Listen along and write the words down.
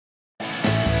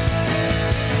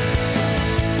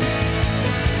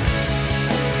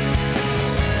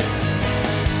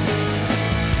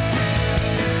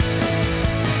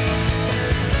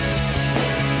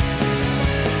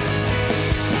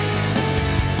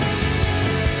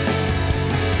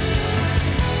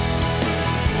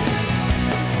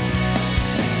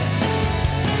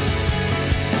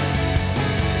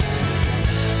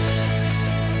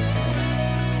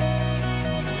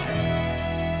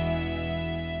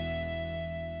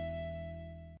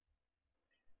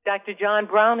Dr. John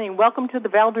Browning. Welcome to the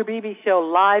Valder Beebe Show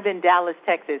live in Dallas,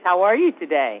 Texas. How are you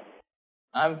today?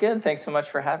 I'm good. Thanks so much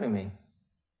for having me.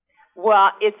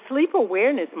 Well, it's Sleep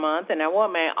Awareness Month, and I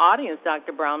want my audience,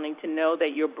 Dr. Browning, to know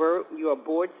that you're a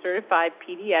board-certified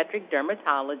pediatric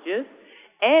dermatologist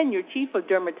and you're chief of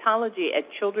dermatology at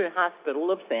Children's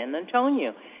Hospital of San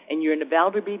Antonio. And you're in the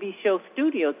Valder Beebe Show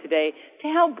studio today to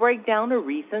help break down a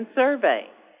recent survey.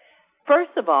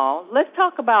 First of all, let's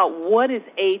talk about what is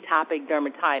atopic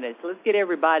dermatitis. Let's get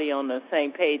everybody on the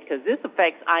same page because this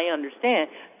affects, I understand,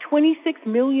 26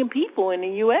 million people in the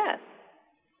U.S.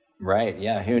 Right,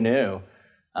 yeah, who knew?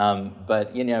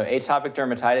 But, atopic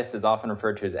dermatitis is often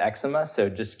referred to as eczema, so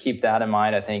just keep that in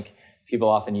mind. I think people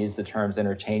often use the terms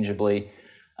interchangeably.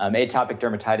 Atopic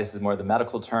dermatitis is more the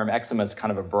medical term. Eczema is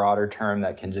kind of a broader term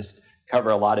that can just cover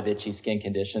a lot of itchy skin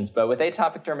conditions. But with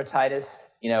atopic dermatitis,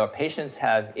 patients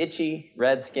have itchy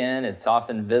red skin. It's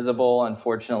often visible,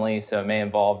 unfortunately, so it may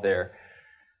involve their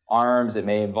arms, it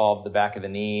may involve the back of the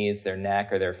knees, their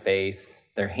neck or their face.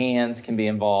 Their hands can be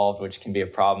involved, which can be a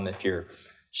problem if you're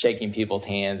shaking people's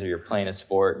hands or you're playing a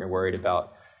sport and you're worried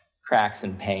about cracks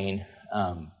and pain.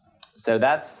 So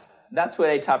that's what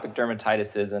atopic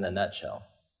dermatitis is in a nutshell.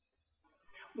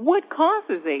 What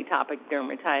causes atopic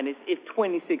dermatitis if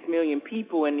 26 million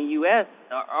people in the U.S.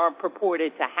 are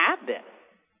purported to have this?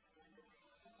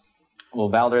 Well,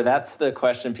 Valder, that's the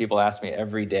question people ask me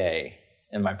every day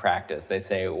in my practice. They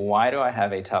say, why do I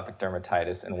have atopic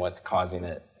dermatitis and what's causing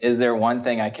it? Is there one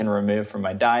thing I can remove from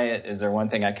my diet? Is there one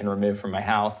thing I can remove from my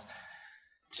house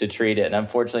to treat it? And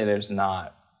unfortunately, there's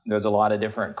not. There's a lot of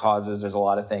different causes. There's a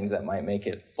lot of things that might make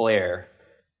it flare.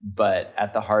 But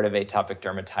at the heart of atopic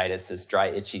dermatitis is dry,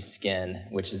 itchy skin,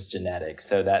 which is genetic.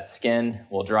 So that skin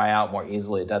will dry out more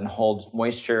easily. It doesn't hold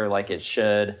moisture like it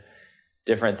should.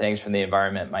 Different things from the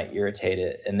environment might irritate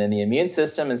it. And then the immune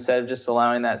system, instead of just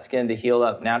allowing that skin to heal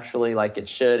up naturally like it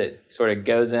should, it sort of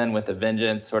goes in with a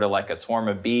vengeance, sort of like a swarm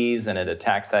of bees, and it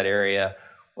attacks that area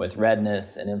with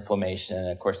redness and inflammation.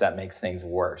 And of course, that makes things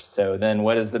worse. So then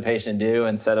what does the patient do?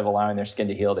 Instead of allowing their skin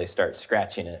to heal, they start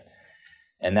scratching it.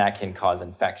 And that can cause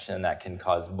infection, that can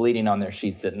cause bleeding on their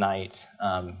sheets at night,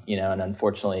 and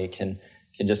unfortunately it can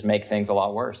just make things a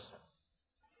lot worse.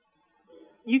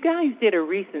 You guys did a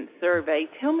recent survey.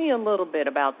 Tell me a little bit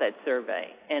about that survey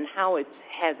and how it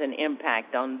has an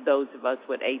impact on those of us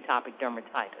with atopic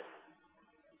dermatitis.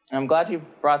 I'm glad you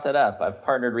brought that up. I've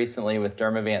partnered recently with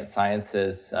Dermavant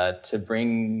Sciences to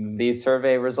bring these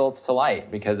survey results to light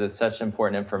because it's such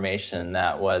important information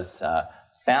that was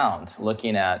found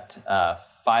looking at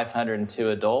 502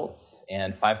 adults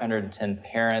and 510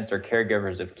 parents or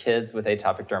caregivers of kids with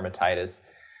atopic dermatitis.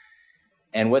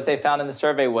 And what they found in the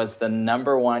survey was the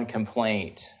number one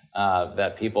complaint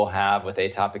that people have with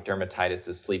atopic dermatitis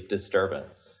is sleep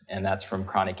disturbance, and that's from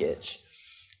chronic itch.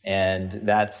 And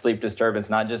that sleep disturbance,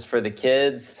 not just for the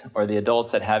kids or the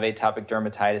adults that have atopic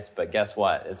dermatitis, but guess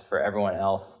what? It's for everyone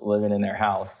else living in their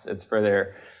house. It's for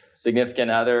their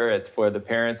significant other. It's for the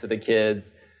parents of the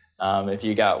kids. If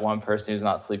you got one person who's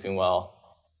not sleeping well,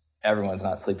 everyone's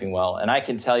not sleeping well. And I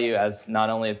can tell you, as not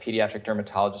only a pediatric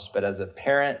dermatologist, but as a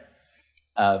parent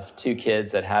of two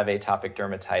kids that have atopic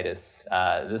dermatitis,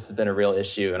 this has been a real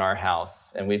issue in our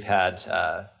house. And we've had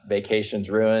vacations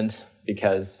ruined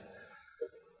because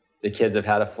the kids have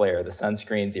had a flare. The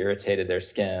sunscreen's irritated their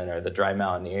skin, or the dry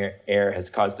mountain air has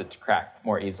caused it to crack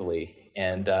more easily.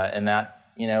 And that,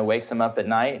 wakes them up at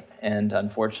night and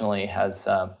unfortunately has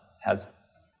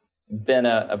been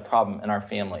a problem in our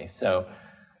family. So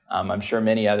I'm sure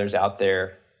many others out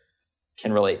there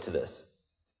can relate to this.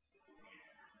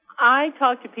 I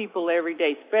talk to people every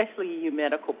day, especially you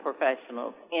medical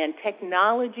professionals, and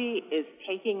technology is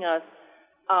taking us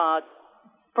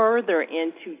further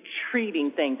into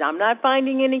treating things. I'm not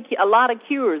finding a lot of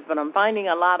cures, but I'm finding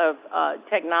a lot of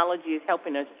technology is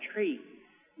helping us treat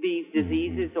these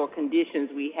diseases or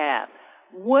conditions we have.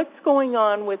 What's going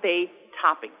on with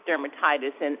atopic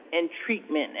dermatitis and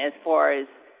treatment as far as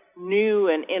new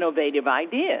and innovative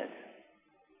ideas?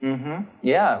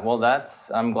 Yeah, well,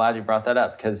 I'm glad you brought that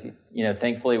up because,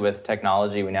 thankfully with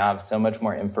technology, we now have so much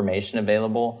more information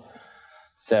available.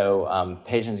 So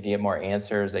patients can get more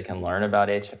answers. They can learn about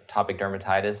atopic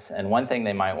dermatitis. And one thing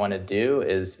they might want to do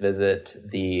is visit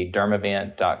the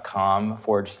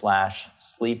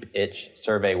dermavant.com/sleep itch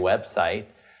survey website.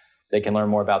 So they can learn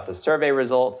more about the survey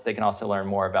results. They can also learn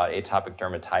more about atopic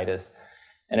dermatitis.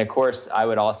 And of course, I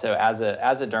would also, as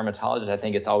a dermatologist, I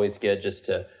think it's always good just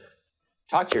to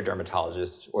talk to your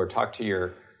dermatologist or talk to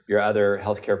your other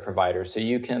healthcare providers so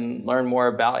you can learn more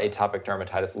about atopic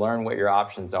dermatitis, learn what your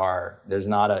options are. There's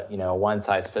not a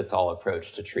one-size-fits-all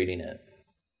approach to treating it.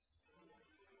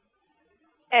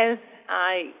 As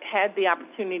I had the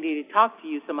opportunity to talk to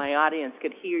you so my audience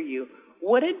could hear you,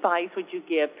 what advice would you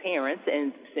give parents,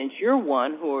 and since you're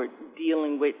one who are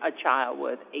dealing with a child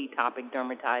with atopic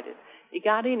dermatitis, you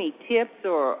got any tips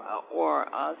or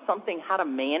something how to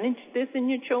manage this in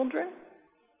your children?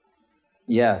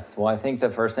 Yes. Well, I think the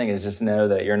first thing is just know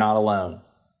that you're not alone.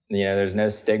 There's no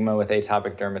stigma with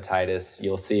atopic dermatitis.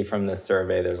 You'll see from this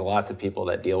survey, there's lots of people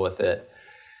that deal with it.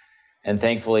 And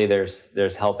thankfully,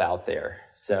 there's help out there.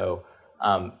 So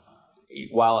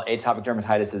while atopic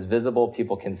dermatitis is visible,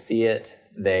 people can see it.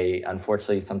 They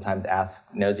unfortunately sometimes ask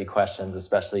nosy questions,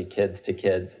 especially kids to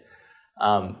kids.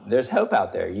 There's hope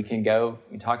out there. You can go,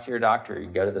 you talk to your doctor, you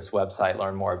can go to this website,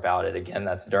 learn more about it. Again,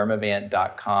 that's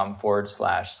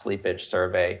dermavant.com/sleep itch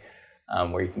survey,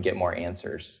 where you can get more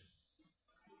answers.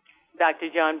 Dr.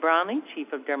 John Browning,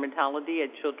 Chief of Dermatology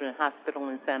at Children's Hospital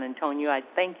in San Antonio, I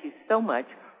thank you so much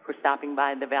for stopping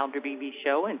by the Valder Beebe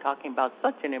Show and talking about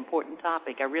such an important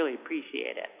topic. I really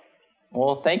appreciate it.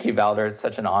 Well, thank you, Valder. It's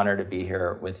such an honor to be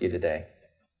here with you today.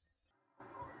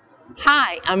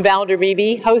 Hi, I'm Valder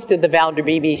Beebe, host of the Valder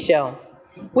Beebe Show.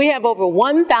 We have over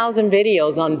 1,000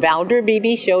 videos on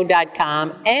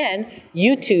valderbebeshow.com and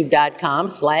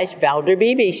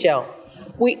youtube.com/Valder Show.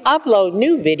 We upload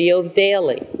new videos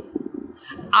daily.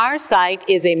 Our site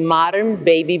is a modern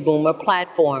baby boomer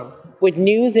platform with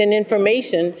news and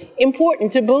information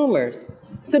important to boomers.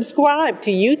 Subscribe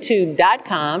to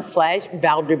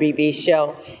youtube.com/Valder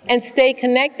Show and stay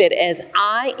connected as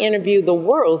I interview the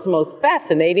world's most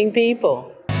fascinating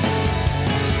people.